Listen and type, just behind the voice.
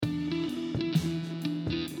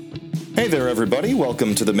Hey there, everybody.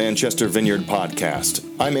 Welcome to the Manchester Vineyard Podcast.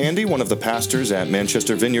 I'm Andy, one of the pastors at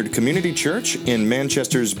Manchester Vineyard Community Church in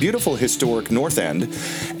Manchester's beautiful historic North End.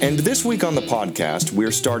 And this week on the podcast,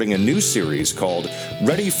 we're starting a new series called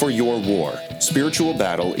Ready for Your War, Spiritual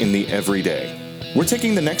Battle in the Everyday. We're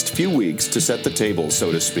taking the next few weeks to set the table,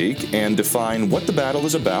 so to speak, and define what the battle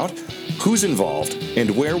is about, who's involved,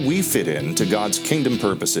 and where we fit in to God's kingdom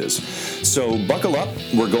purposes. So buckle up,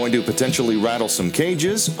 we're going to potentially rattle some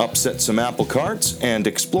cages, upset some apple carts, and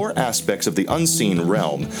explore aspects of the unseen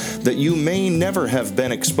realm that you may never have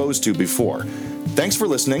been exposed to before. Thanks for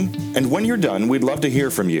listening, and when you're done, we'd love to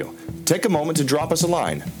hear from you. Take a moment to drop us a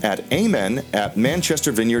line at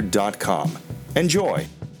amen@manchestervineyard.com. Enjoy.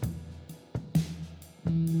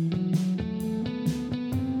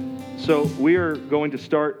 So we are going to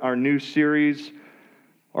start our new series,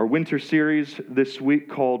 our winter series this week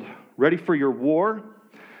called Ready for Your War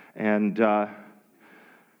and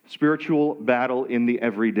Spiritual Battle in the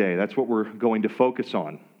Everyday. That's what we're going to focus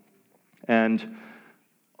on. And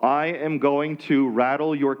I am going to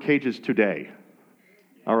rattle your cages today.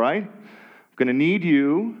 All right? I'm going to need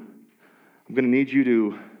you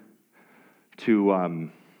to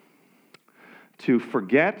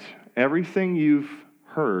forget everything you've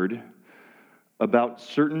heard about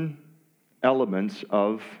certain elements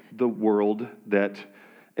of the world that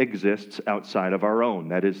exists outside of our own.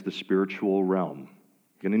 That is the spiritual realm.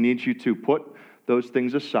 I'm going to need you to put those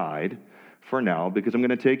things aside for now, because I'm going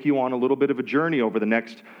to take you on a little bit of a journey over the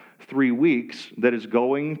next 3 weeks that is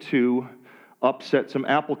going to upset some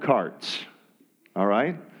apple carts. All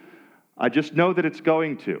right? I just know that it's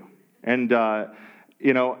going to. And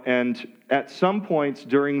at some points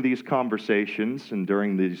during these conversations and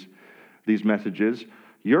during these messages,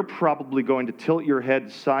 you're probably going to tilt your head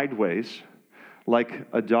sideways like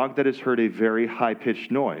a dog that has heard a very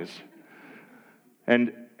high-pitched noise.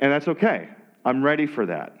 And that's okay. I'm ready for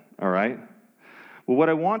that, all right? Well, what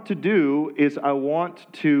I want to do is I want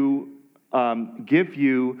to give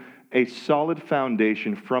you a solid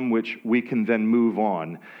foundation from which we can then move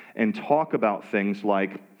on and talk about things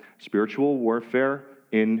like spiritual warfare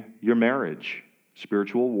in your marriage,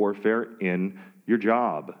 spiritual warfare in your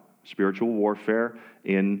job, spiritual warfare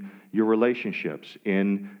in your relationships,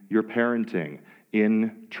 in your parenting,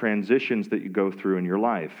 in transitions that you go through in your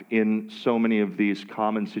life, in so many of these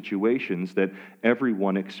common situations that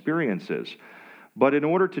everyone experiences. But in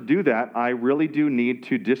order to do that, I really do need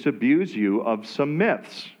to disabuse you of some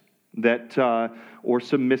myths that, or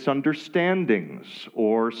some misunderstandings,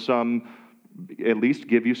 or at least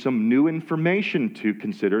give you some new information to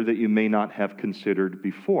consider that you may not have considered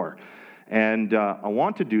before. And I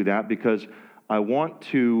want to do that because I want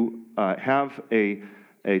to have a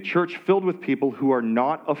church filled with people who are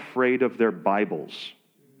not afraid of their Bibles.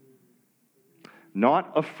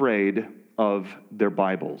 Not afraid of their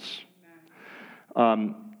Bibles.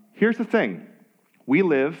 Here's the thing. We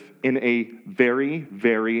live in a very,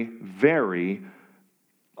 very, very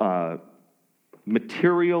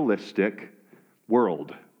materialistic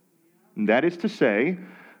world. And that is to say,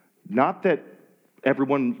 not that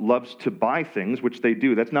everyone loves to buy things, which they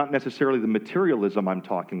do. That's not necessarily the materialism I'm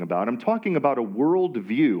talking about. I'm talking about a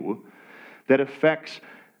worldview that affects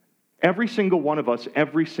every single one of us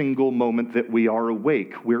every single moment that we are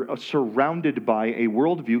awake. We're surrounded by a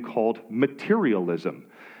worldview called materialism.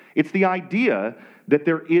 It's the idea that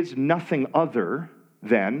there is nothing other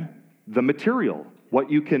than the material,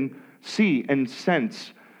 what you can see and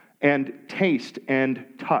sense and taste and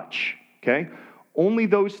touch, okay? Only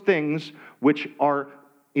those things which are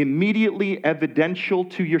immediately evidential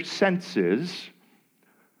to your senses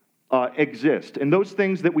exist. And those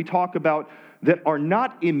things that we talk about that are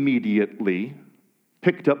not immediately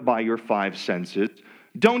picked up by your five senses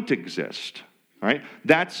don't exist, all right?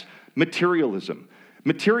 That's materialism.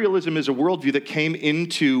 Materialism is a worldview that came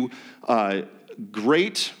into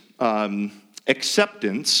great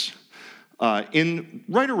acceptance in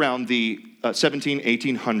right around the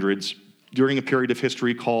 1800s during a period of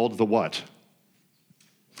history called the what?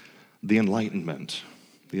 The Enlightenment.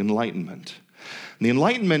 The Enlightenment. And the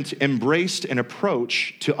Enlightenment embraced an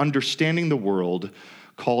approach to understanding the world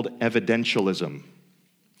called evidentialism.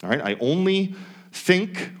 All right, I only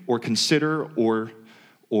think or consider or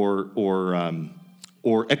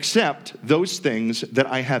accept those things that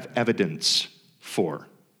I have evidence for.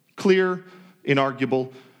 Clear,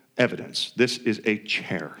 inarguable evidence. This is a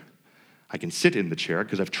chair. I can sit in the chair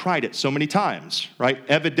because I've tried it so many times, right?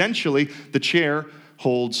 Evidentially, the chair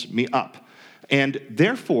holds me up. And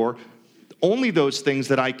therefore, only those things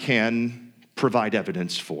that I can provide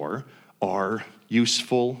evidence for are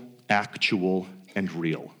useful, actual, and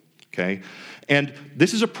real. okay? And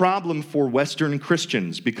this is a problem for Western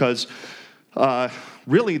Christians because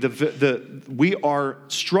really we are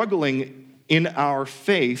struggling in our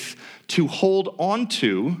faith to hold on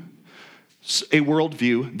to a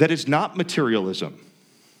worldview that is not materialism.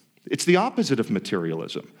 It's the opposite of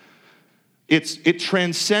materialism. It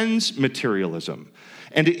transcends materialism,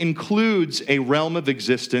 and it includes a realm of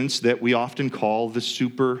existence that we often call the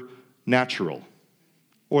supernatural,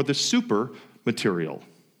 or the supermaterial,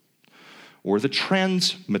 or the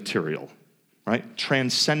transmaterial, right?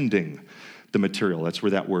 Transcending the material. That's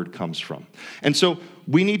where that word comes from. And so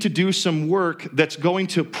we need to do some work that's going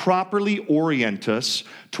to properly orient us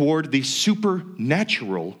toward the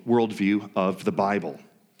supernatural worldview of the Bible.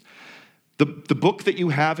 The book that you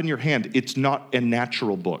have in your hand, it's not a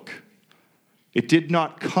natural book. It did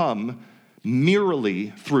not come merely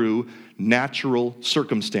through natural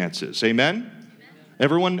circumstances. Amen?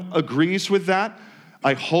 Everyone agrees with that?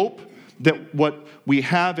 I hope that what we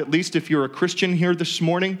have, at least if you're a Christian here this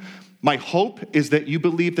morning, my hope is that you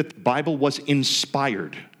believe that the Bible was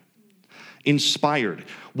inspired. Inspired.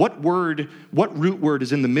 What root word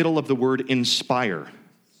is in the middle of the word inspire?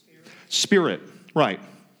 Spirit, right.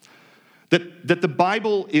 That the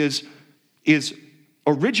Bible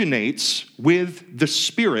originates with the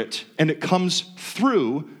Spirit, and it comes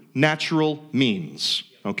through natural means,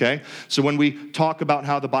 okay? So when we talk about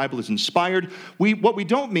how the Bible is inspired, what we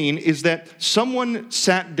don't mean is that someone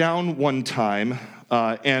sat down one time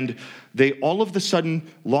and they all of a sudden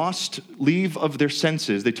lost leave of their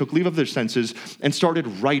senses. They took leave of their senses and started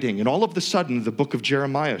writing. And all of a sudden, the book of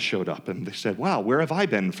Jeremiah showed up. And they said, wow, where have I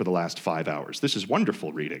been for the last 5 hours? This is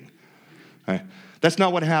wonderful reading. Right? That's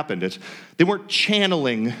not what happened. They weren't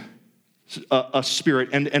channeling a spirit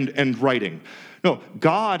and writing. No,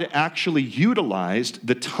 God actually utilized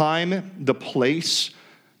the time, the place,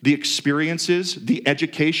 the experiences, the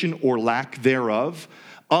education or lack thereof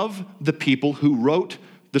of the people who wrote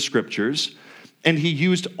the scriptures, and he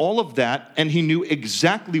used all of that, and he knew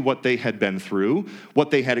exactly what they had been through, what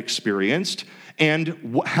they had experienced,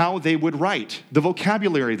 and how they would write, the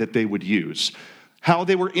vocabulary that they would use, how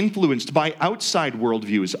they were influenced by outside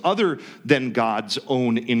worldviews other than God's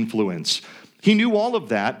own influence. He knew all of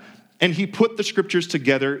that, and he put the scriptures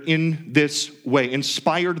together in this way,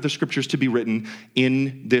 inspired the scriptures to be written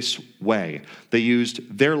in this way. They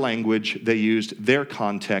used their language, they used their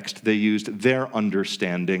context, they used their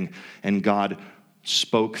understanding, and God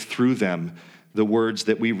spoke through them the words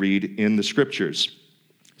that we read in the scriptures.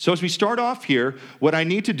 So as we start off here, what I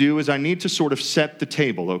need to do is I need to sort of set the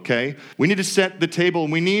table, okay? We need to set the table,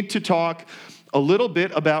 and we need to talk a little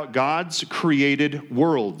bit about God's created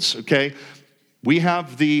worlds, okay? We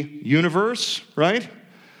have the universe, right?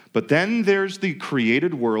 But then there's the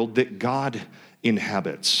created world that God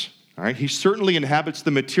inhabits, all right? He certainly inhabits the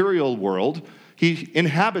material world. He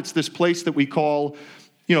inhabits this place that we call,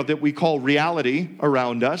 reality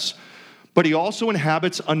around us, but he also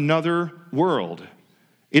inhabits another world.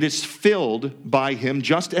 It is filled by him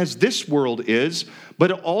just as this world is, but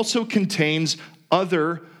it also contains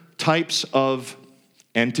other types of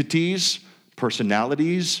entities,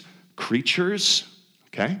 personalities, creatures,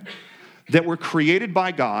 okay, that were created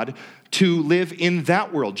by God to live in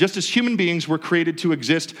that world. Just as human beings were created to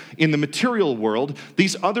exist in the material world,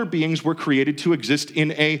 these other beings were created to exist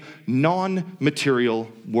in a non-material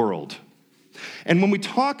world. And when we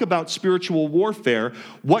talk about spiritual warfare,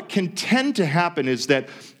 what can tend to happen is that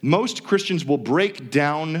most Christians will break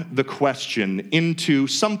down the question into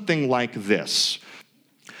something like this.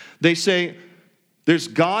 They say, there's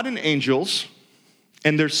God and angels,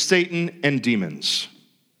 and there's Satan and demons.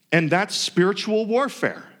 And that's spiritual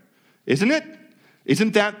warfare, isn't it?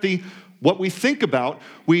 Isn't that what we think about?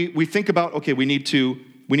 We think about, okay, we need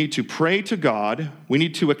to pray to God. We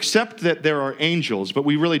need to accept that there are angels, but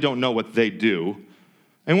we really don't know what they do.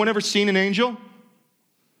 Anyone ever seen an angel?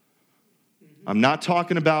 I'm not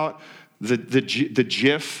talking about the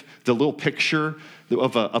GIF, the little picture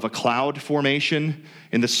of a cloud formation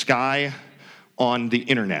in the sky on the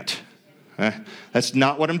internet. That's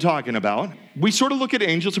not what I'm talking about. We sort of look at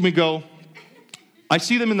angels and we go, I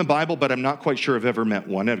see them in the Bible, but I'm not quite sure I've ever met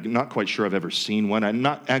one. I'm not quite sure I've ever seen one. I'm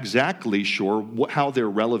not exactly sure how they're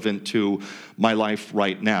relevant to my life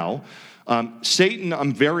right now. Satan,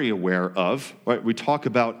 I'm very aware of. Right? We talk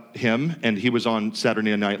about him, and he was on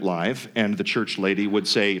Saturday Night Live, and the church lady would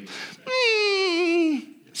say,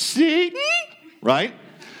 Satan, right?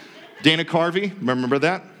 Dana Carvey, remember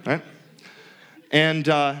that, right? And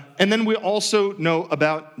then we also know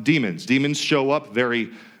about demons. Demons show up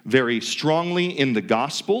very, very strongly in the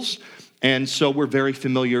Gospels, and so we're very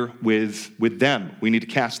familiar with them. We need to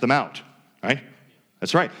cast them out, right?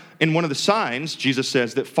 That's right. And one of the signs, Jesus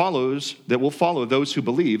says, that will follow those who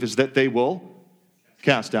believe is that they will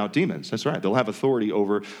cast out demons. That's right. They'll have authority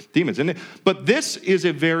over demons. But this is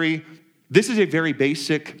a very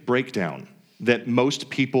basic breakdown that most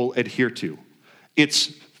people adhere to. It's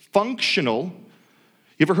functional.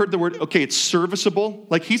 You ever heard the word, okay, it's serviceable?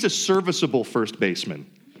 Like, he's a serviceable first baseman,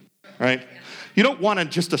 right? You don't want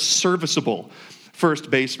just a serviceable first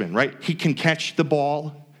baseman, right? He can catch the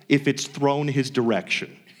ball if it's thrown his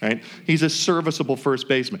direction, right? He's a serviceable first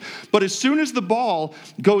baseman. But as soon as the ball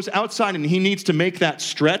goes outside and he needs to make that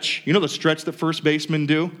stretch, you know the stretch that first basemen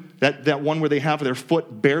do? That one where they have their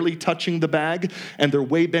foot barely touching the bag and they're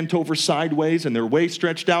way bent over sideways and they're way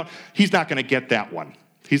stretched out, he's not going to get that one.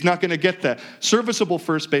 He's not going to get that. Serviceable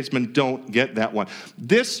first basemen don't get that one.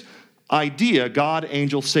 This idea, God,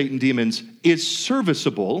 angels, Satan, demons, is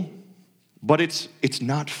serviceable, but it's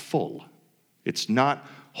not full. It's not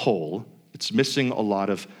whole. It's missing a lot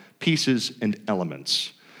of pieces and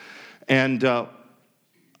elements. And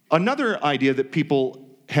another idea that people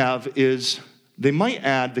have is they might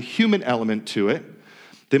add the human element to it.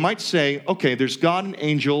 They might say, okay, there's God and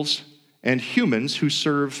angels and humans who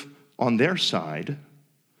serve on their side.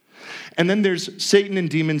 And then there's Satan and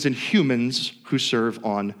demons and humans who serve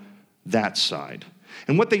on that side.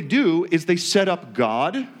 And what they do is they set up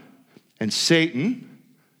God and Satan.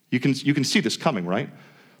 You can see this coming, right?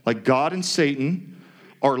 Like God and Satan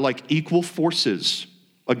are like equal forces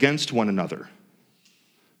against one another.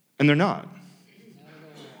 And they're not.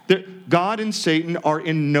 God and Satan are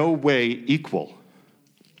in no way equal.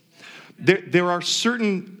 There are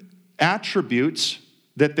certain attributes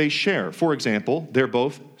that they share. For example, they're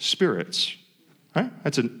both spirits. Right?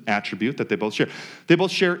 That's an attribute that they both share. They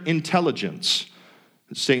both share intelligence.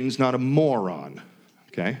 Satan's not a moron.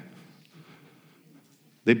 Okay?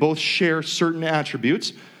 They both share certain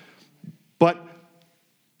attributes. But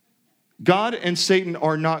God and Satan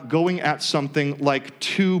are not going at something like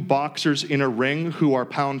two boxers in a ring who are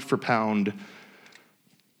pound for pound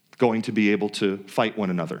going to be able to fight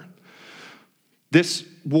one another. This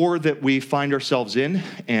war that we find ourselves in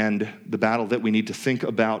and the battle that we need to think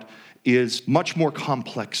about is much more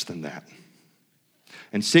complex than that.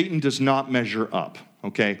 And Satan does not measure up,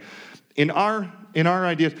 okay? In our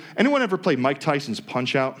ideas, anyone ever played Mike Tyson's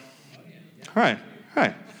Punch-Out? All right.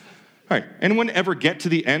 Anyone ever get to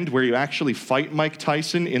the end where you actually fight Mike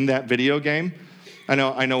Tyson in that video game? I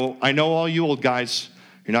know all you old guys,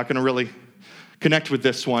 you're not going to really connect with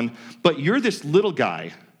this one, but you're this little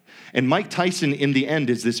guy, and Mike Tyson in the end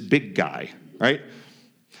is this big guy, right?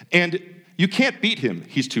 And you can't beat him.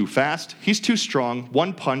 He's too fast, he's too strong,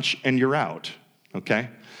 one punch and you're out, okay?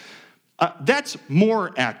 That's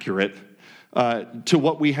more accurate to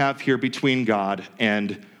what we have here between God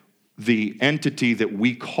and the entity that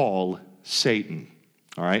we call Satan,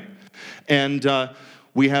 all right? And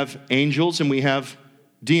we have angels and we have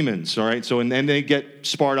demons, all right? So, and then they get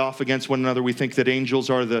sparred off against one another. We think that angels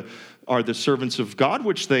are the servants of God,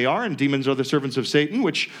 which they are, and demons are the servants of Satan,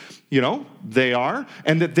 which, they are,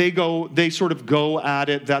 and that they sort of go at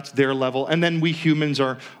it. That's their level. And then we humans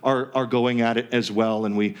are going at it as well,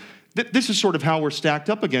 and this is sort of how we're stacked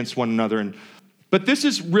up against one another. But this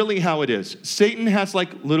is really how it is. Satan has like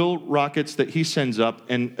little rockets that he sends up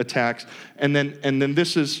and attacks, and then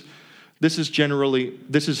this is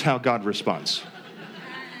how God responds.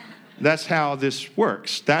 That's how this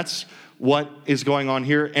works. That's what is going on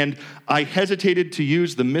here. And I hesitated to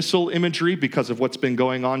use the missile imagery because of what's been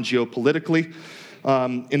going on geopolitically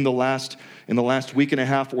in the last week and a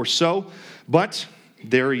half or so. But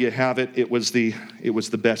there you have it. It was the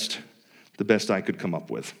best I could come up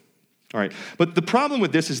with. All right. But the problem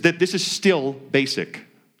with this is that this is still basic.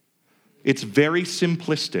 It's very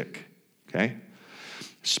simplistic. Okay?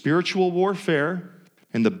 Spiritual warfare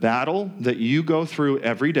and the battle that you go through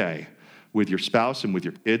every day with your spouse and with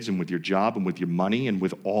your kids and with your job and with your money and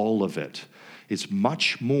with all of it is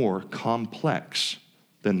much more complex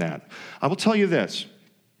than that. I will tell you this.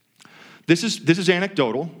 This is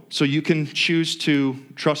anecdotal, so you can choose to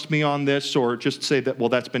trust me on this or just say that, well,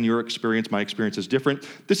 that's been your experience. My experience is different.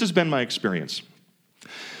 This has been my experience.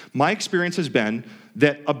 My experience has been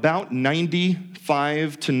that about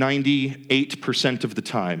 95 to 98% of the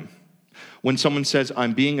time, when someone says,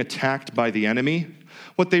 I'm being attacked by the enemy,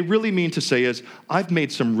 what they really mean to say is, I've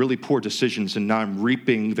made some really poor decisions and now I'm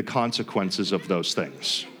reaping the consequences of those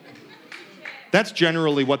things. That's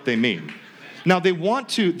generally what they mean. Now, they want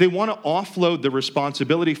to offload the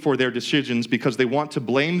responsibility for their decisions because they want to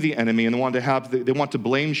blame the enemy and they want to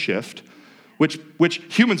blame shift, which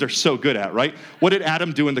humans are so good at, right? What did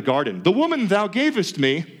Adam do in the garden? The woman thou gavest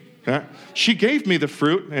me, she gave me the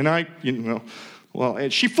fruit, and Well,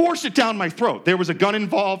 and she forced it down my throat. There was a gun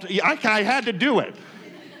involved. I had to do it.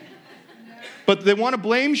 But they want to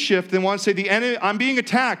blame shift. They want to say, the enemy, I'm being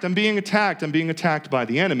attacked by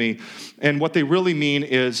the enemy. And what they really mean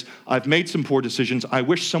is, I've made some poor decisions. I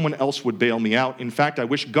wish someone else would bail me out. In fact, I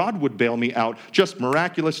wish God would bail me out just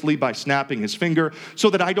miraculously by snapping his finger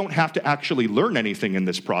so that I don't have to actually learn anything in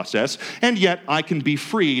this process. And yet I can be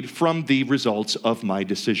freed from the results of my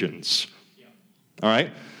decisions. All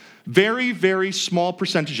right? Very, very small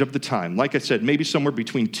percentage of the time, like I said, maybe somewhere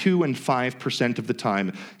between 2 and 5% of the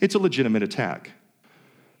time, it's a legitimate attack.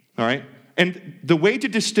 All right? And the way to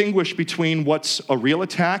distinguish between what's a real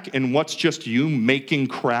attack and what's just you making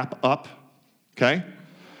crap up, okay,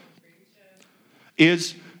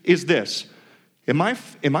 is this. Am I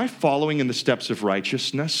following in the steps of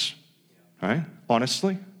righteousness? All right?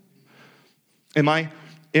 Honestly? Am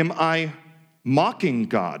I mocking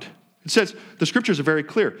God? It says, the scriptures are very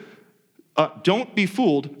clear. Don't be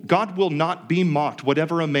fooled. God will not be mocked.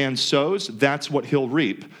 Whatever a man sows, that's what he'll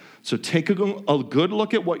reap. So take a good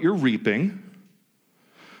look at what you're reaping.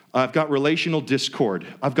 I've got relational discord.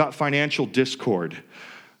 I've got financial discord,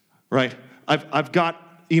 right? I've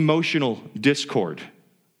got emotional discord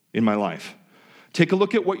in my life. Take a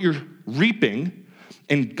look at what you're reaping,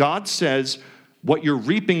 and God says what you're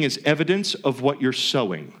reaping is evidence of what you're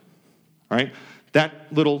sowing, all right?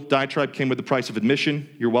 That little diatribe came with the price of admission.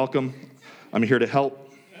 You're welcome. I'm here to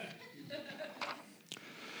help.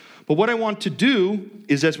 But what I want to do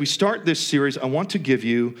is, as we start this series, I want to give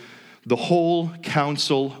you the whole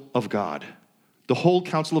counsel of God. The whole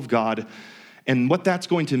counsel of God. And what that's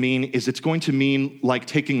going to mean is it's going to mean like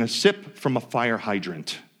taking a sip from a fire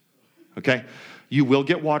hydrant. Okay? You will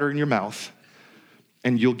get water in your mouth,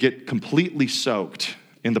 and you'll get completely soaked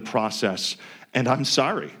in the process. And I'm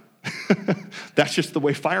sorry. That's just the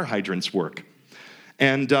way fire hydrants work.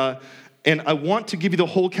 And I want to give you the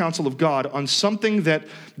whole counsel of God on something that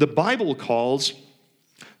the Bible calls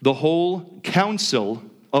the whole counsel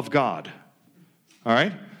of God. All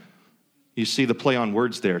right? You see the play on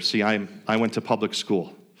words there. See, I went to public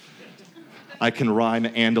school. I can rhyme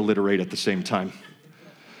and alliterate at the same time.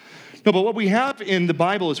 No, but what we have in the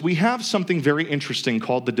Bible is we have something very interesting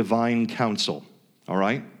called the divine counsel. All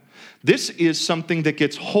right? This is something that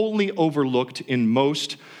gets wholly overlooked in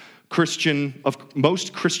most Christian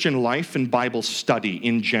life and Bible study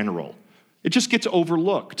in general. It just gets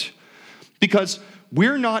overlooked because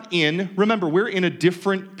we're in a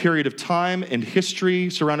different period of time and history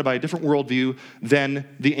surrounded by a different worldview than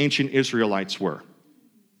the ancient Israelites were.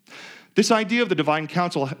 This idea of the divine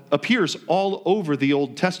counsel appears all over the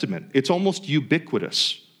Old Testament. It's almost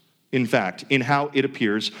ubiquitous, in fact, in how it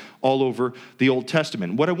appears all over the Old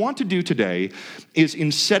Testament. What I want to do today is,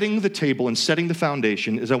 in setting the table and setting the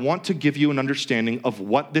foundation, is I want to give you an understanding of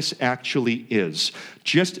what this actually is.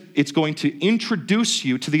 It's going to introduce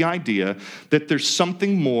you to the idea that there's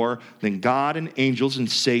something more than God and angels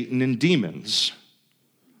and Satan and demons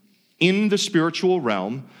in the spiritual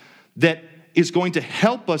realm that is going to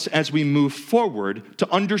help us as we move forward to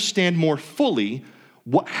understand more fully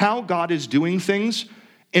how God is doing things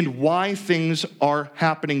and why things are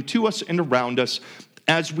happening to us and around us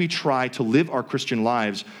as we try to live our Christian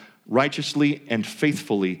lives righteously and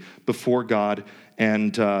faithfully before God,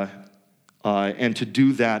 and to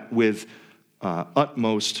do that with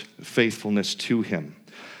utmost faithfulness to Him.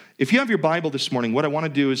 If you have your Bible this morning, what I want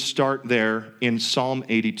to do is start there in Psalm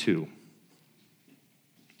 82.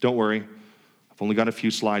 Don't worry, I've only got a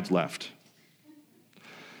few slides left.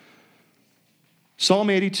 Psalm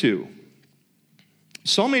 82.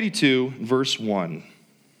 Psalm 82, verse 1.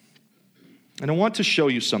 And I want to show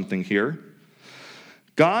you something here.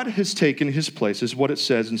 God has taken his place, is what it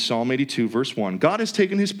says in Psalm 82, verse 1. God has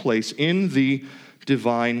taken his place in the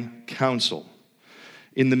divine council.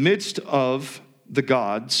 In the midst of the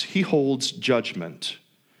gods, he holds judgment.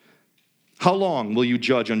 How long will you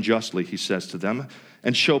judge unjustly, he says to them,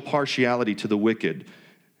 and show partiality to the wicked?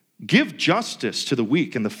 Give justice to the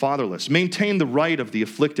weak and the fatherless. Maintain the right of the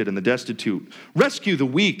afflicted and the destitute. Rescue the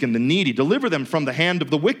weak and the needy. Deliver them from the hand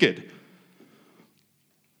of the wicked.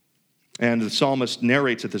 And the psalmist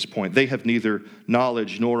narrates at this point, they have neither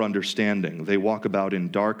knowledge nor understanding. They walk about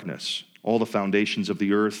in darkness. All the foundations of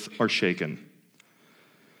the earth are shaken.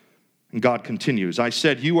 And God continues, I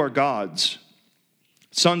said, you are gods,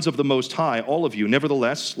 sons of the Most High, all of you.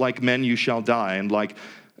 Nevertheless, like men you shall die,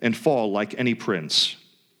 and fall like any prince.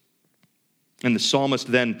 And the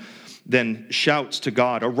psalmist then shouts to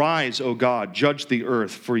God, arise, O God, judge the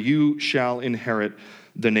earth, for you shall inherit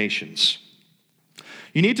the nations.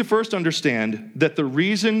 You need to first understand that the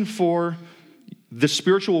reason for the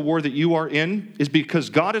spiritual war that you are in is because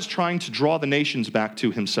God is trying to draw the nations back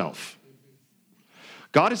to himself.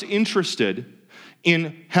 God is interested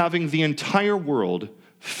in having the entire world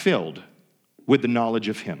filled with the knowledge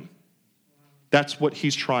of him. That's what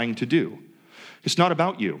he's trying to do. It's not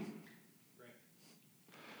about you.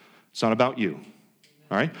 It's not about you.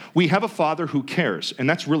 All right? We have a Father who cares, and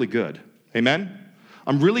that's really good. Amen?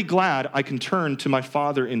 I'm really glad I can turn to my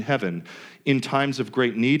Father in heaven in times of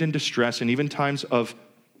great need and distress, and even times of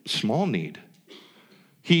small need.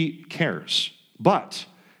 He cares. But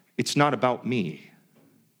it's not about me.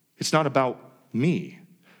 It's not about me.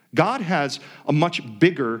 God has a much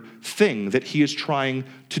bigger thing that he is trying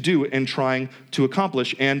to do and trying to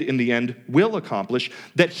accomplish, and in the end will accomplish,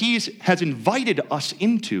 that he has invited us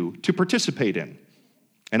into to participate in.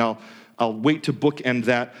 And I'll wait to bookend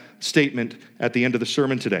that statement at the end of the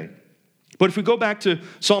sermon today. But if we go back to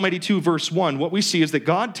Psalm 82, verse 1, what we see is that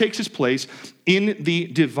God takes his place in the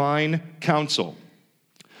divine council.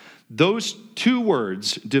 Those two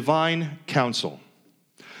words, divine council,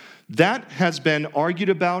 that has been argued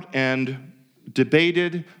about and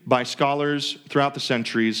debated by scholars throughout the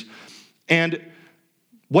centuries. And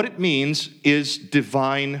what it means is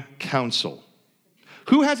divine counsel.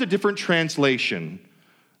 Who has a different translation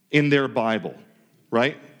in their Bible,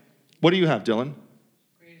 right? What do you have, Dylan?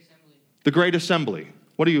 Great Assembly. The Great Assembly.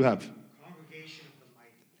 What do you have? Congregation of the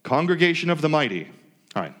Mighty. Congregation of the Mighty.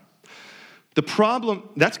 All right. The problem,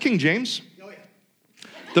 that's King James? Oh, yeah.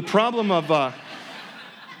 The problem of,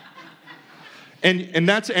 and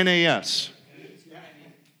that's NAS.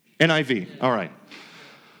 NIV. All right.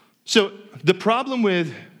 So the problem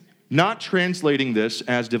with not translating this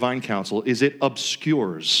as divine counsel is it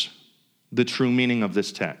obscures the true meaning of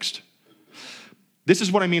this text. This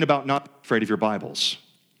is what I mean about not afraid of your Bibles.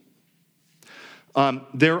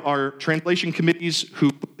 There are translation committees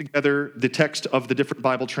who put together the text of the different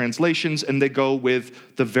Bible translations, and they go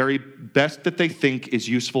with the very best that they think is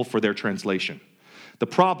useful for their translation. The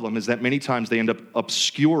problem is that many times they end up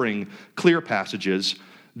obscuring clear passages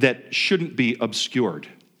that shouldn't be obscured.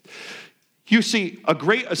 You see, a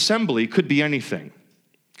great assembly could be anything.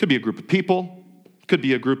 It could be a group of people, could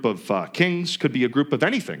be a group of kings, could be a group of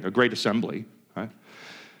anything, a great assembly. Right?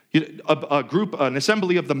 An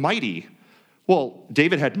assembly of the mighty. Well,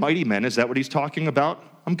 David had mighty men. Is that what he's talking about?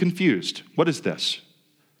 I'm confused. What is this?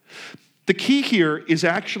 The key here is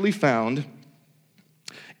actually found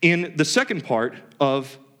in the second part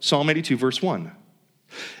of Psalm 82, verse 1.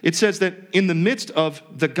 It says that in the midst of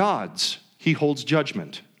the gods, he holds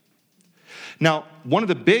judgment. Now, one of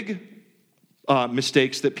the big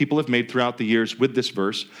mistakes that people have made throughout the years with this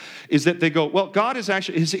verse is that they go, well, God is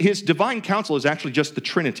actually, his divine counsel is actually just the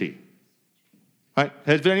Trinity. Right?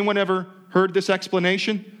 Has anyone ever heard this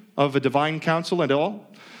explanation of a divine counsel at all?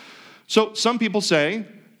 So some people say,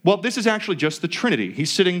 well, this is actually just the Trinity.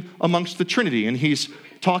 He's sitting amongst the Trinity, and he's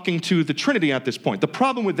talking to the Trinity at this point. The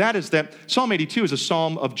problem with that is that Psalm 82 is a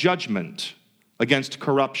psalm of judgment against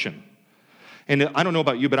corruption. And I don't know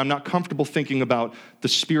about you, but I'm not comfortable thinking about the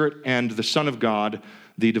Spirit and the Son of God,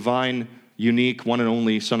 the divine, unique, one and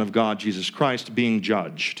only Son of God, Jesus Christ, being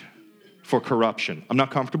judged for corruption. I'm not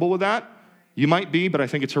comfortable with that. You might be, but I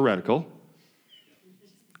think it's heretical.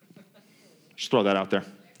 Just throw that out there.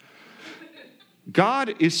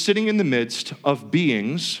 God is sitting in the midst of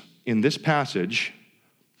beings in this passage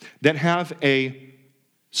that have a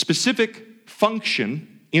specific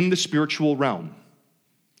function in the spiritual realm.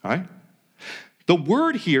 All right? The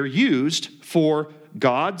word here used for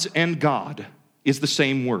gods and God is the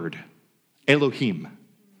same word, Elohim.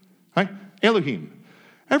 Right? Elohim.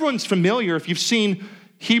 Everyone's familiar if you've seen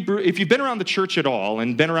Hebrew, if you've been around the church at all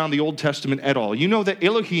and been around the Old Testament at all, you know that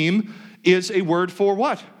Elohim is a word for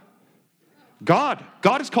what? God.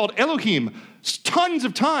 God is called Elohim tons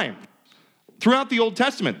of time throughout the Old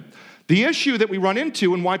Testament. The issue that we run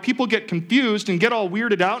into and why people get confused and get all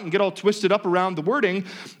weirded out and get all twisted up around the wording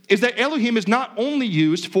is that Elohim is not only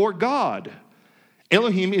used for God.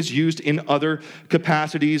 Elohim is used in other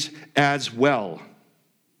capacities as well.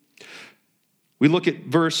 We look at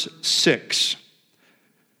verse 6.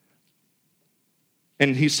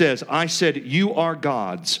 And he says, I said, you are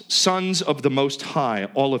gods, sons of the Most High,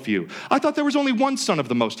 all of you. I thought there was only one son of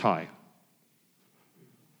the Most High.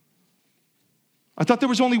 I thought there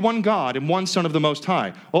was only one God and one son of the Most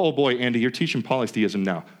High. Oh boy, Andy, you're teaching polytheism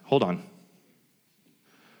now. Hold on.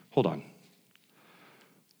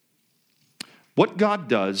 What God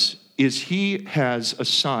does is he has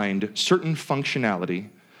assigned certain functionality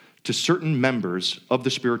to certain members of the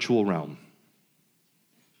spiritual realm.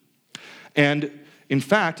 And in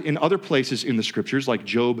fact, in other places in the scriptures, like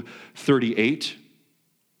Job 38,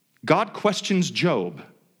 God questions Job.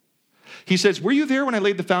 He says, were you there when I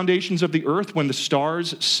laid the foundations of the earth, when the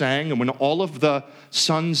stars sang, and when all of the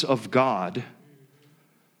sons of God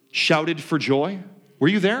shouted for joy? Were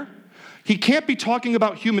you there? He can't be talking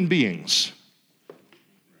about human beings.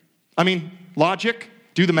 I mean, logic,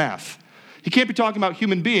 do the math. He can't be talking about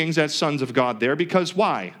human beings as sons of God there, because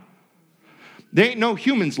why? They ain't no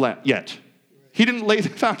humans yet. He didn't lay the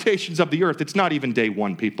foundations of the earth. It's not even day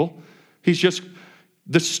one, people. He's just,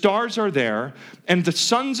 the stars are there, and the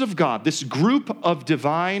sons of God, this group of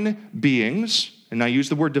divine beings, and I use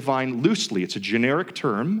the word divine loosely, it's a generic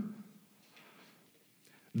term,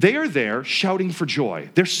 they are there shouting for joy.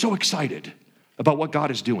 They're so excited about what God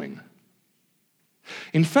is doing.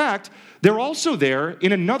 In fact, they're also there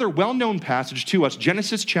in another well-known passage to us,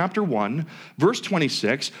 Genesis chapter 1, verse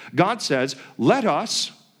 26. God says, let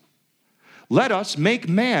us make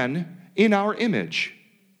man in our image.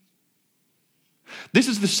 This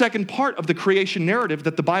is the second part of the creation narrative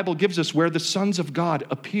that the Bible gives us, where the sons of God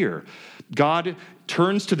appear. God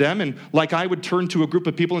turns to them, and like I would turn to a group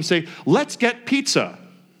of people and say, let's get pizza.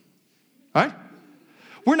 Right?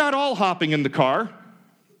 We're not all hopping in the car.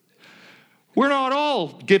 We're not all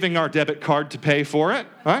giving our debit card to pay for it.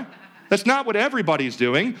 Right? That's not what everybody's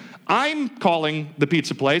doing. I'm calling the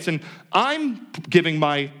pizza place, and I'm giving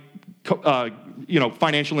my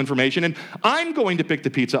financial information, and I'm going to pick the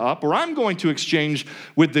pizza up, or I'm going to exchange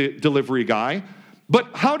with the delivery guy. But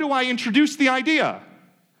how do I introduce the idea?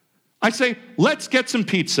 I say, let's get some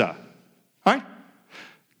pizza. Right?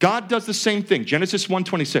 God does the same thing. Genesis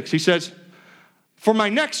 1:26. He says, for my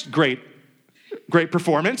next great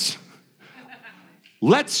performance,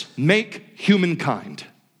 let's make humankind.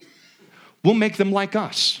 We'll make them like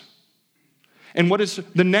us. And what does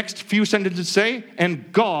the next few sentences say?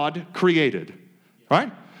 And God created.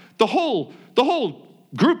 Right? The whole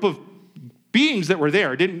group of beings that were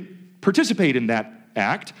there didn't participate in that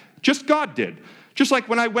act. Just God did. Just like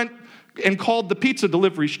when I went and called the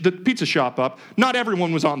pizza shop up, not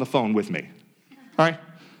everyone was on the phone with me. Right?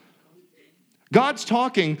 God's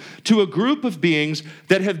talking to a group of beings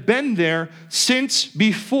that have been there since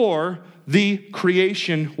before the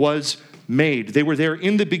creation was made. They were there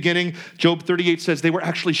in the beginning. Job 38 says they were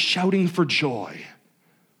actually shouting for joy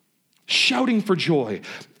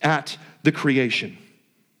at the creation.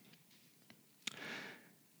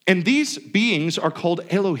 And these beings are called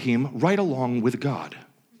Elohim right along with God.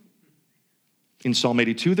 In Psalm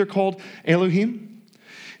 82, they're called Elohim.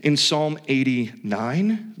 In Psalm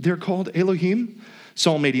 89, they're called Elohim.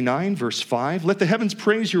 Psalm 89, verse 5, let the heavens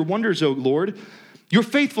praise your wonders, O Lord, your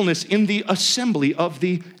faithfulness in the assembly of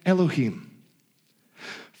the Elohim.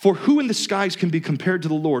 For who in the skies can be compared to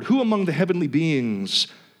the Lord? Who among the heavenly beings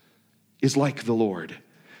is like the Lord?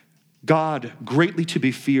 God greatly to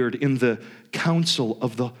be feared in the council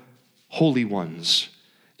of the holy ones,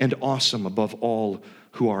 and awesome above all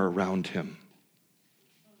who are around him.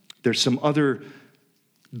 There's some other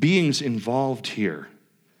beings involved here.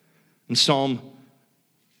 In Psalm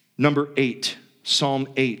 8,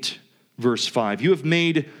 verse 5, you have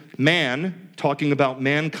made man, talking about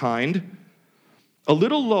mankind, a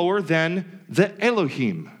little lower than the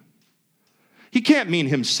Elohim. He can't mean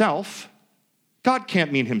himself. God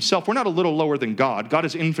can't mean himself. We're not a little lower than God. God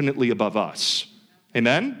is infinitely above us.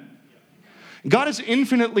 Amen? God is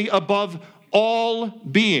infinitely above all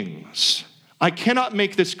beings. I cannot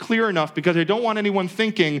make this clear enough because I don't want anyone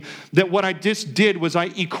thinking that what I just did was I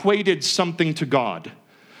equated something to God.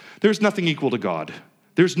 There's nothing equal to God.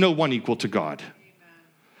 There's no one equal to God.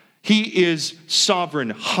 He is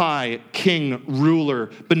sovereign, high, king,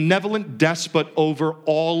 ruler, benevolent despot over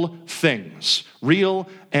all things, real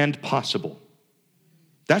and possible.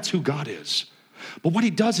 That's who God is. But what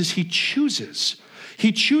he does is he chooses.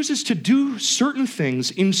 He chooses to do certain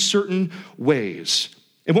things in certain ways.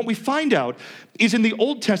 And what we find out is in the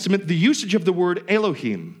Old Testament, the usage of the word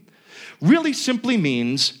Elohim really simply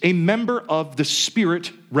means a member of the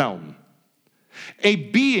spirit realm, a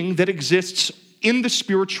being that exists in the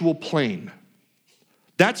spiritual plane.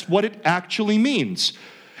 That's what it actually means.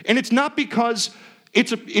 And it's not because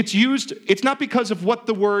it's not because of what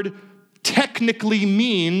the word technically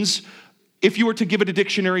means if you were to give it a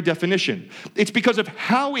dictionary definition. It's because of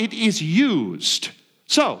how it is used.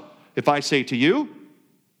 So, if I say to you,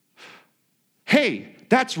 hey,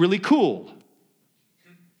 that's really cool.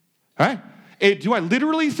 All right? Do I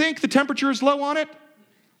literally think the temperature is low on it?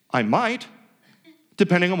 I might,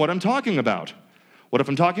 depending on what I'm talking about. What if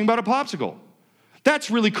I'm talking about a popsicle? That's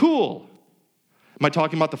really cool. Am I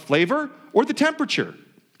talking about the flavor or the temperature?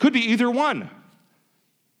 Could be either one.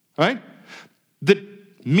 All right? The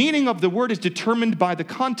meaning of the word is determined by the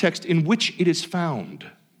context in which it is found.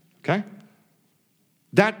 Okay?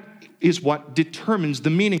 That is what determines the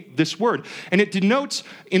meaning of this word. And it denotes,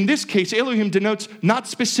 in this case, Elohim denotes not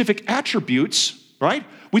specific attributes, right?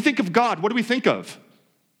 We think of God. What do we think of?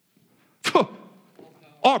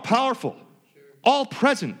 All powerful, all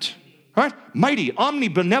present, right? Mighty,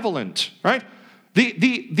 omnibenevolent, right?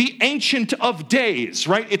 The ancient of days,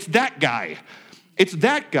 right? It's that guy. It's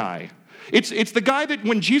that guy. It's the guy that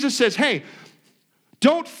when Jesus says, hey,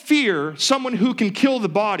 don't fear someone who can kill the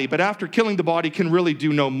body, but after killing the body can really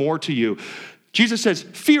do no more to you. Jesus says,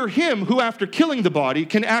 fear him who after killing the body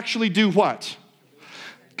can actually do what?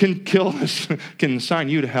 Can assign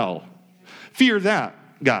you to hell. Fear that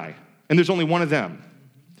guy. And there's only one of them.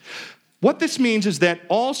 What this means is that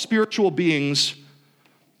all spiritual beings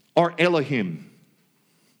are Elohim.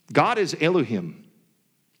 God is Elohim.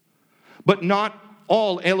 But not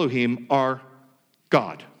all Elohim are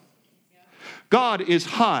God. God is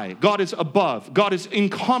high. God is above. God is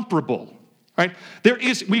incomparable, right?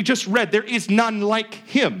 We just read, there is none like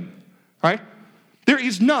him, right? There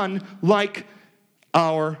is none like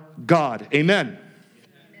our God. Amen.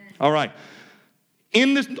 All right.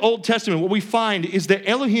 In the Old Testament, what we find is that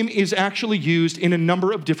Elohim is actually used in a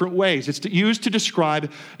number of different ways. It's used to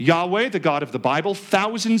describe Yahweh, the God of the Bible,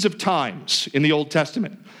 thousands of times in the Old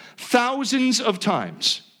Testament. Thousands of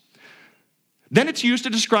times. Then it's used to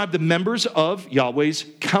describe the members of Yahweh's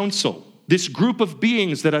council, this group of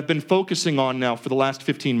beings that I've been focusing on now for the last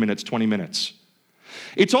 15 minutes, 20 minutes.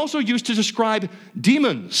 It's also used to describe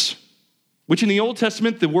demons, which in the Old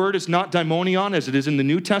Testament, the word is not daimonion as it is in the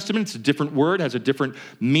New Testament. It's a different word, has a different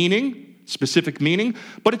meaning, specific meaning,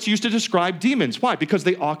 but it's used to describe demons. Why? Because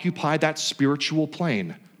they occupy that spiritual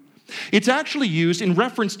plane. It's actually used in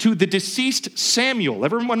reference to the deceased Samuel.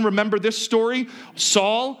 Everyone remember this story?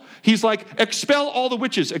 Saul, he's like, expel all the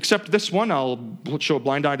witches except this one. I'll show a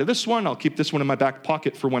blind eye to this one. I'll keep this one in my back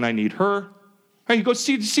pocket for when I need her. Right, you go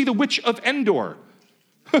see the witch of Endor.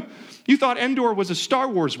 You thought Endor was a Star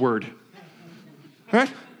Wars word, right?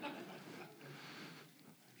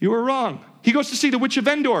 You were wrong. He goes to see the witch of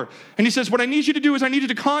Endor, and he says, what I need you to do is I need you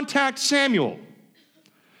to contact Samuel.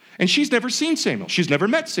 And she's never seen Samuel. She's never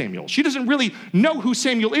met Samuel. She doesn't really know who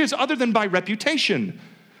Samuel is other than by reputation.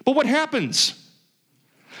 But what happens?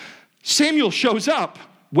 Samuel shows up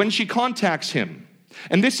when she contacts him.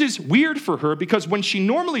 And this is weird for her because when she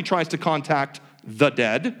normally tries to contact the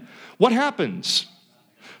dead, what happens?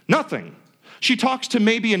 Nothing. She talks to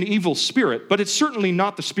maybe an evil spirit, but it's certainly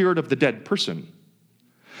not the spirit of the dead person.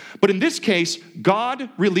 But in this case, God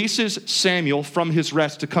releases Samuel from his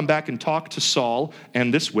rest to come back and talk to Saul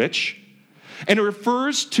and this witch. And it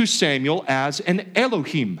refers to Samuel as an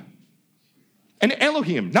Elohim. An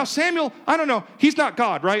Elohim. Now Samuel, I don't know, he's not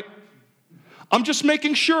God, right? I'm just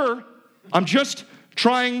making sure. I'm just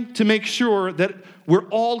trying to make sure that we're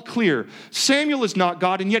all clear. Samuel is not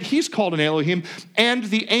God, and yet he's called an Elohim, and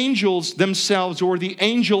the angels themselves, or the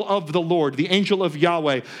angel of the Lord, the angel of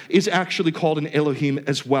Yahweh, is actually called an Elohim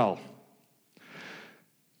as well.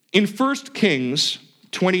 In 1 Kings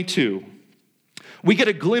 22, we get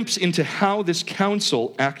a glimpse into how this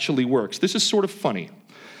council actually works. This is sort of funny.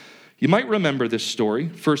 You might remember this story,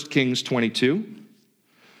 1 Kings 22.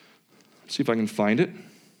 Let's see if I can find it.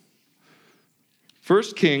 1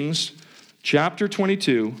 Kings chapter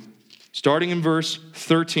 22, starting in verse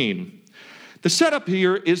 13. The setup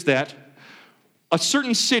here is that a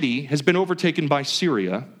certain city has been overtaken by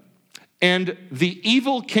Syria, and the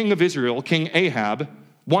evil king of Israel, King Ahab,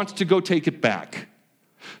 wants to go take it back.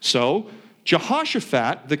 So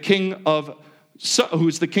Jehoshaphat,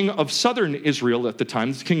 who's the king of southern Israel at the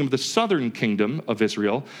time, the king of the southern kingdom of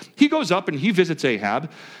Israel, he goes up and he visits Ahab,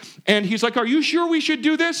 and he's like, are you sure we should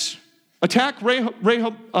do this? Attack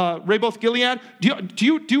Ramoth Gilead?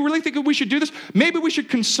 Do you really think that we should do this? Maybe we should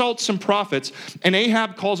consult some prophets. And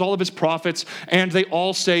Ahab calls all of his prophets, and they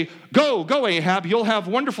all say, go Ahab, you'll have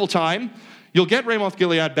a wonderful time. You'll get Ramoth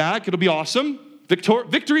Gilead back. It'll be awesome.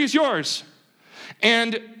 Victory is yours.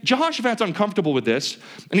 And Jehoshaphat's uncomfortable with this,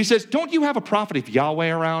 and he says, don't you have a prophet of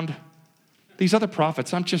Yahweh around? These other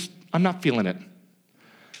prophets, I'm not feeling it.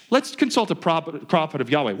 Let's consult a prophet of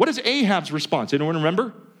Yahweh. What is Ahab's response? Anyone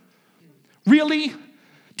remember? Really?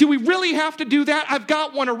 Do we really have to do that? I've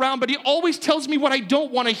got one around, but he always tells me what I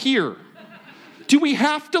don't want to hear. Do we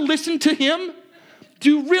have to listen to him? Do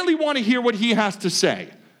you really want to hear what he has to say?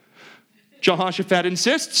 Jehoshaphat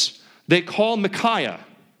insists. They call Micaiah,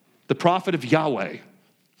 the prophet of Yahweh.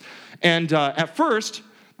 And at first,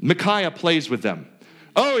 Micaiah plays with them.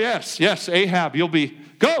 Oh, yes, Ahab,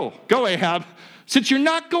 go Ahab. Since you're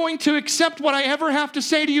not going to accept what I ever have to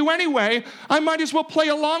say to you anyway, I might as well play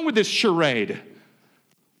along with this charade.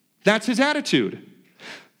 That's his attitude.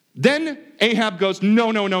 Then Ahab goes,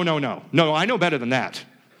 no, no, no, no, no. No, I know better than that.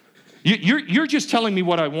 You're just telling me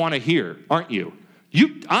what I want to hear, aren't you?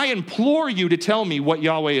 I implore you to tell me what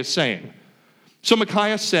Yahweh is saying. So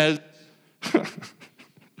Micaiah says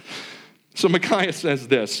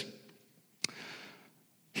this.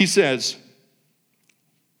 He says,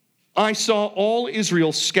 I saw all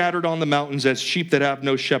Israel scattered on the mountains as sheep that have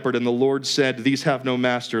no shepherd, and the Lord said, these have no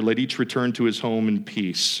master. Let each return to his home in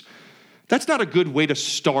peace. That's not a good way to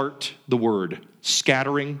start the word,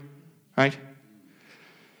 scattering, right?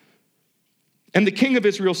 And the king of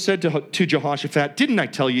Israel said to Jehoshaphat, didn't I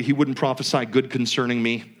tell you he wouldn't prophesy good concerning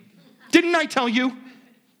me? Didn't I tell you?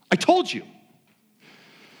 I told you.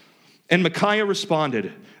 And Micaiah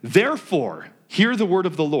responded, therefore, hear the word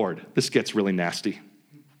of the Lord. This gets really nasty.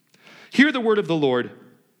 Hear the word of the Lord.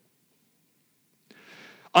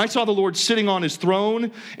 I saw the Lord sitting on his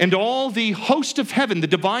throne, and all the host of heaven, the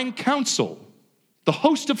divine council, the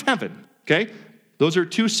host of heaven, okay? Those are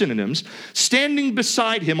two synonyms, standing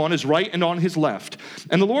beside him on his right and on his left.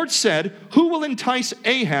 And the Lord said, who will entice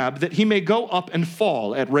Ahab that he may go up and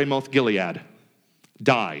fall at Ramoth-Gilead?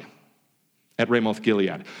 Die at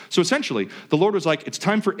Ramoth-Gilead. So essentially, the Lord was like, it's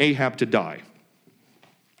time for Ahab to die.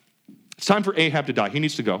 It's time for Ahab to die. He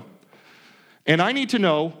needs to go. And I need to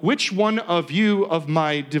know which one of you of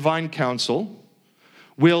my divine counsel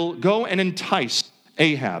will go and entice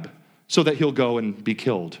Ahab so that he'll go and be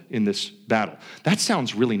killed in this battle. That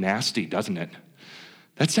sounds really nasty, doesn't it?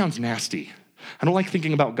 That sounds nasty. I don't like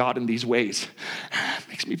thinking about God in these ways. It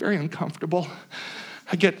makes me very uncomfortable.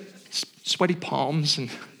 I get sweaty palms,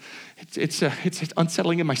 and it's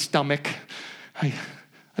unsettling in my stomach. I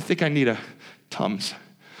think I need a Tums.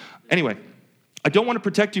 Anyway, I don't want to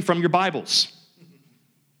protect you from your Bibles.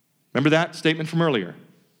 Remember that statement from earlier?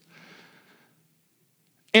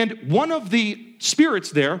 And one of the spirits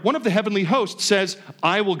there, one of the heavenly hosts says,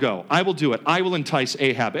 I will go, I will do it, I will entice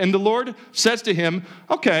Ahab. And the Lord says to him,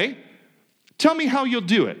 okay, tell me how you'll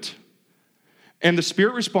do it. And the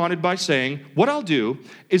spirit responded by saying, what I'll do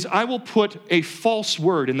is I will put a false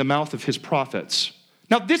word in the mouth of his prophets.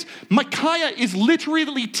 Now Micaiah is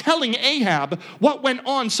literally telling Ahab what went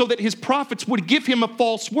on so that his prophets would give him a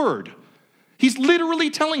false word. He's literally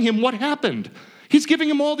telling him what happened. He's giving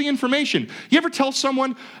him all the information. You ever tell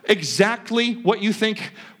someone exactly what you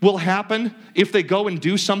think will happen if they go and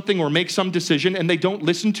do something or make some decision and they don't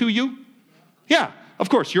listen to you? Yeah, of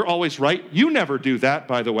course, you're always right. You never do that,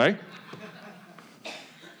 by the way.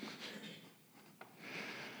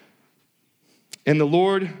 And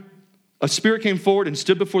a spirit came forward and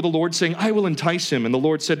stood before the Lord, saying, I will entice him. And the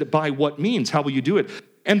Lord said, by what means? How will you do it?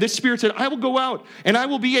 And this spirit said, I will go out, and I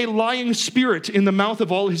will be a lying spirit in the mouth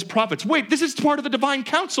of all his prophets. Wait, this is part of the divine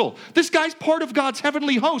council. This guy's part of God's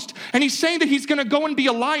heavenly host, and he's saying that he's going to go and be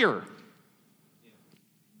a liar.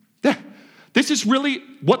 This is really,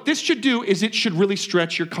 what this should do is it should really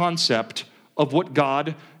stretch your concept of what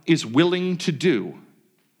God is willing to do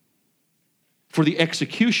for the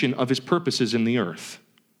execution of his purposes in the earth.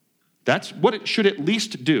 That's what it should at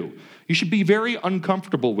least do. You should be very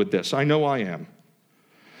uncomfortable with this. I know I am.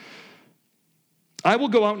 I will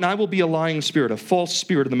go out and I will be a lying spirit, a false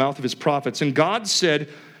spirit in the mouth of his prophets. And God said,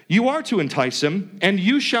 you are to entice him, and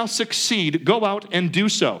you shall succeed. Go out and do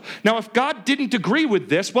so. Now, if God didn't agree with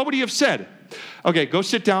this, what would he have said? Okay, go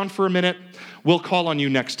sit down for a minute. We'll call on you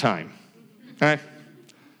next time. All right?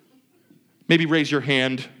 Maybe raise your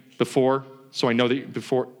hand before, so I know that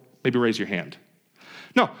before, maybe raise your hand.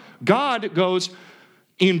 No, God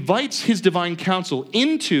invites his divine counsel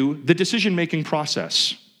into the decision-making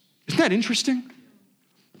process. Isn't that interesting?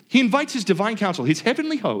 He invites his divine counsel, his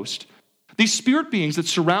heavenly host, these spirit beings that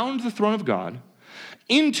surround the throne of God,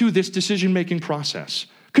 into this decision-making process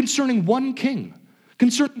concerning one king,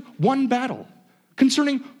 concerning one battle,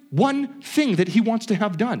 concerning one thing that he wants to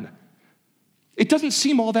have done. It doesn't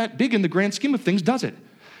seem all that big in the grand scheme of things, does it?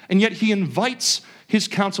 And yet he invites his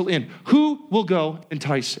counsel in. Who will go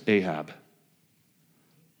entice Ahab?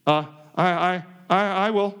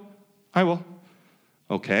 I will.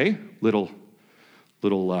 Okay, little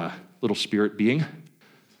spirit being.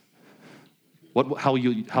 How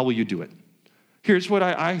will you do it? Here's what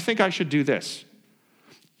I think I should do this.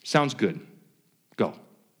 Sounds good. Go. All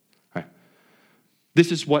right.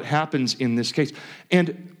 This is what happens in this case.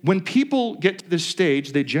 And when people get to this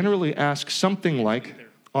stage, they generally ask something like,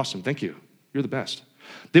 awesome, thank you. You're the best.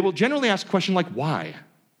 They will generally ask a question like, why?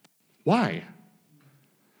 Why?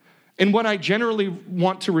 And what I generally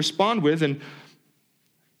want to respond with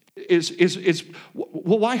is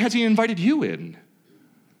well, why has he invited you in?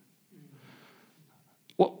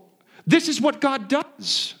 Well, this is what God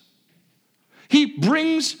does. He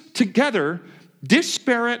brings together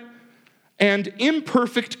disparate and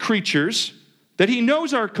imperfect creatures that he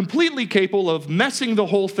knows are completely capable of messing the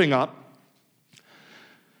whole thing up.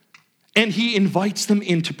 And he invites them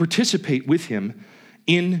in to participate with him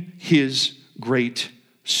in his great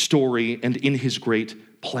story and in his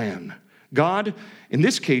great plan. God, in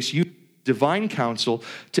this case, used divine counsel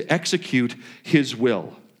to execute his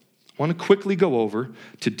will. I want to quickly go over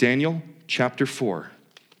to Daniel chapter 4.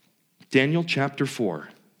 Daniel chapter 4.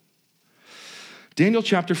 Daniel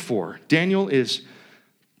chapter 4. Daniel is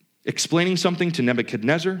explaining something to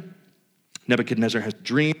Nebuchadnezzar. Nebuchadnezzar has a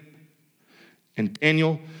dream. And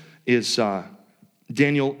Daniel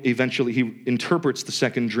eventually, he interprets the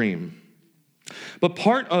second dream. But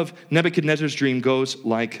part of Nebuchadnezzar's dream goes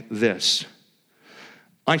like this.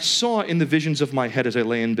 I saw in the visions of my head as I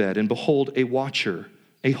lay in bed, and behold, a watcher,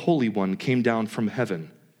 a holy one, came down from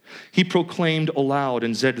heaven. He proclaimed aloud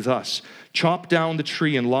and said thus, chop down the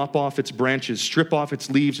tree and lop off its branches, strip off its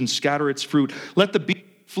leaves and scatter its fruit. Let the beast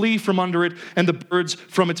flee from under it and the birds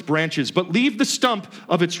from its branches, but leave the stump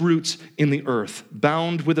of its roots in the earth,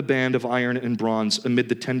 bound with a band of iron and bronze amid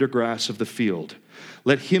the tender grass of the field.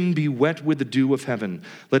 Let him be wet with the dew of heaven.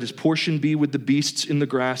 Let his portion be with the beasts in the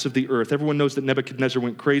grass of the earth. Everyone knows that Nebuchadnezzar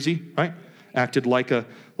went crazy, right? Acted like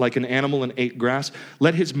an animal and ate grass.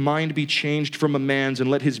 Let his mind be changed from a man's, and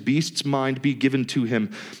let his beast's mind be given to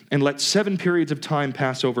him. And let 7 periods of time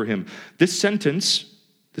pass over him. This sentence,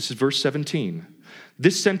 this is verse 17.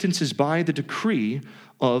 This sentence is by the decree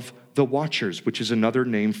of the watchers, which is another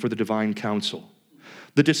name for the divine council.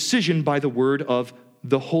 The decision by the word of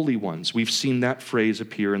the holy ones. We've seen that phrase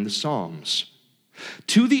appear in the Psalms.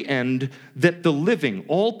 To the end that the living,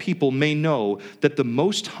 all people, may know that the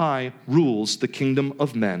Most High rules the kingdom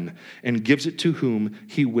of men and gives it to whom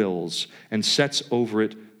he wills and sets over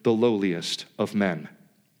it the lowliest of men.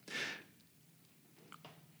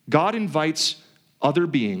 God invites other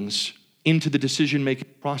beings into the decision-making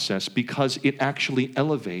process because it actually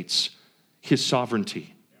elevates his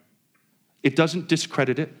sovereignty. It doesn't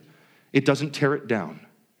discredit it. It doesn't tear it down.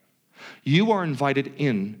 You are invited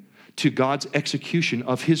in to God's execution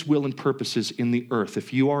of his will and purposes in the earth.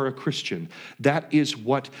 If you are a Christian, that is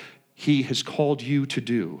what he has called you to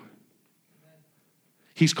do.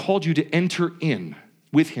 He's called you to enter in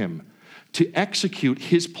with him to execute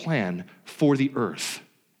his plan for the earth.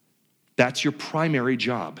 That's your primary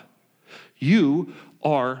job. You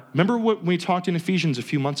are, remember what we talked in Ephesians a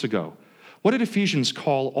few months ago? What did Ephesians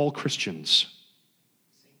call all Christians?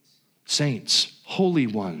 Saints, holy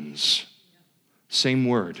ones. Same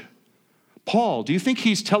word. Paul, do you think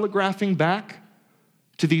he's telegraphing back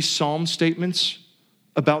to these psalm statements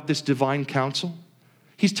about this divine counsel?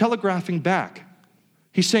 He's telegraphing back.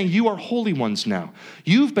 He's saying, you are holy ones now.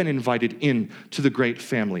 You've been invited into the great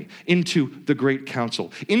family, into the great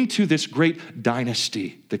council, into this great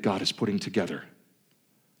dynasty that God is putting together.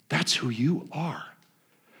 That's who you are.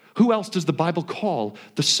 Who else does the Bible call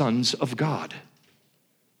the sons of God?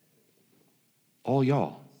 All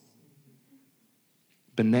y'all.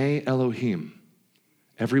 B'nai Elohim.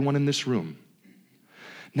 Everyone in this room.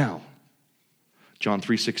 Now, John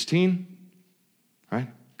 3:16, right?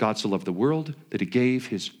 God so loved the world that he gave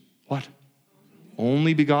his what?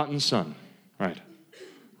 Only begotten son. Right.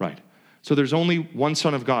 So there's only one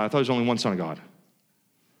son of God. I thought there was only one son of God.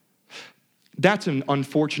 That's an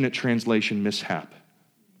unfortunate translation mishap.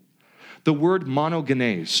 The word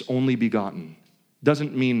monogenes, only begotten,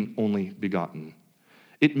 doesn't mean only begotten.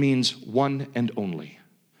 It means one and only.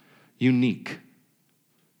 Unique.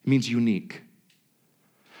 It means unique.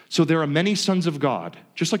 So there are many sons of God,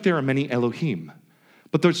 just like there are many Elohim.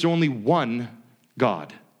 But there's only one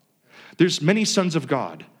God. There's many sons of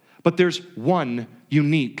God, but there's one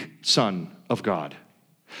unique son of God.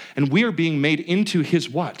 And we are being made into his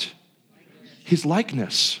what? His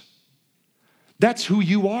likeness. That's who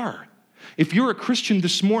you are. If you're a Christian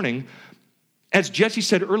this morning, as Jesse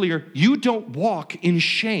said earlier, you don't walk in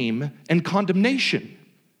shame and condemnation.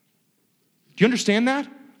 Do you understand that?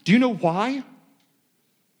 Do you know why?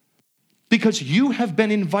 Because you have been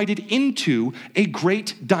invited into a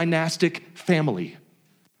great dynastic family.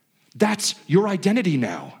 That's your identity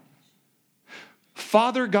now.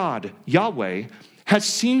 Father God, Yahweh, has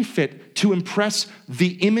seen fit to impress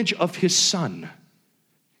the image of his son,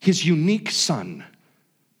 his unique son,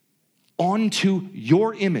 onto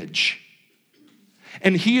your image.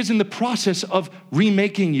 And he is in the process of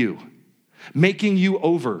remaking you, making you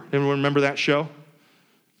over. Everyone remember that show?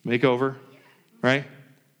 Makeover, right?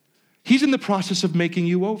 He's in the process of making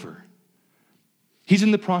you over. He's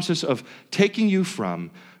in the process of taking you from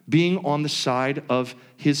being on the side of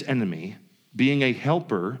his enemy, being a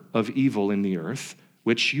helper of evil in the earth,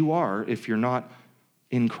 which you are if you're not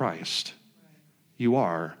in Christ. You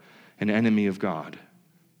are an enemy of God.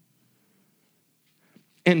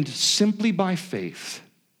 And simply by faith,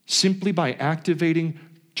 simply by activating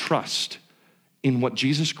trust in what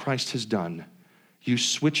Jesus Christ has done, you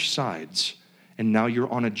switch sides, and now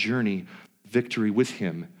you're on a journey, victory with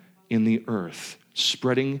him in the earth,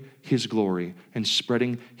 spreading his glory and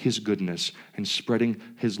spreading his goodness and spreading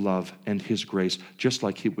his love and his grace, just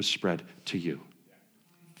like it was spread to you.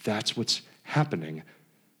 That's what's happening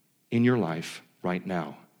in your life right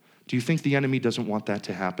now. Do you think the enemy doesn't want that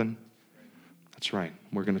to happen? That's right.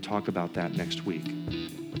 We're going to talk about that next week.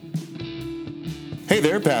 Hey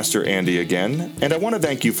there, Pastor Andy again, and I want to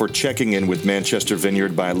thank you for checking in with Manchester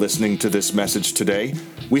Vineyard by listening to this message today.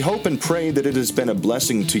 We hope and pray that it has been a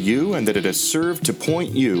blessing to you and that it has served to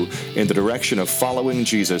point you in the direction of following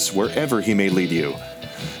Jesus wherever he may lead you.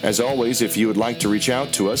 As always, if you would like to reach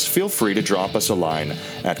out to us, feel free to drop us a line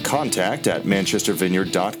at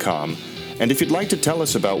contact@manchestervineyard.com. And if you'd like to tell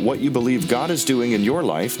us about what you believe God is doing in your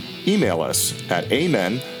life, email us at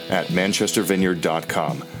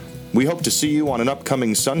amen@manchestervineyard.com. We hope to see you on an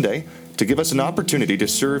upcoming Sunday to give us an opportunity to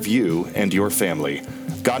serve you and your family.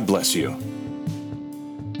 God bless you.